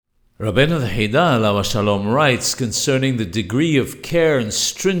Rabbeinu the Haida alav Shalom writes concerning the degree of care and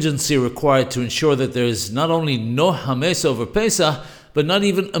stringency required to ensure that there is not only no Hamess over Pesach, but not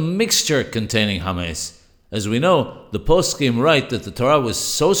even a mixture containing Hamess. As we know, the poskim write that the Torah was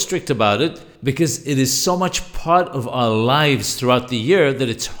so strict about it because it is so much part of our lives throughout the year that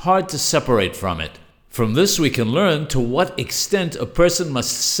it's hard to separate from it. From this we can learn to what extent a person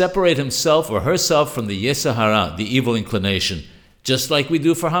must separate himself or herself from the Yetzer Hara, the evil inclination. Just like we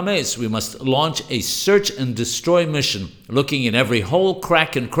do for Hamess, we must launch a search and destroy mission, looking in every hole,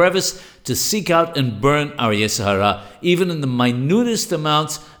 crack, and crevice to seek out and burn our Yetzer Hara, even in the minutest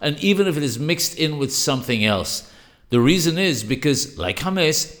amounts, and even if it is mixed in with something else. The reason is because, like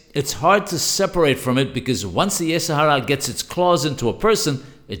Hamess, it's hard to separate from it because once the Yetzer Hara gets its claws into a person,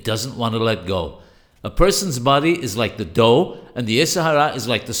 it doesn't want to let go. A person's body is like the dough, and the Yetzer Hara is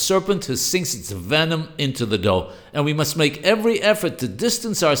like the serpent who sinks its venom into the dough, and we must make every effort to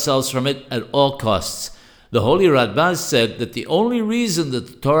distance ourselves from it at all costs. The Holy Radbaz said that the only reason that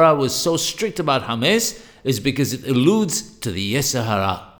the Torah was so strict about Hamess is because it alludes to the Yetzer Hara.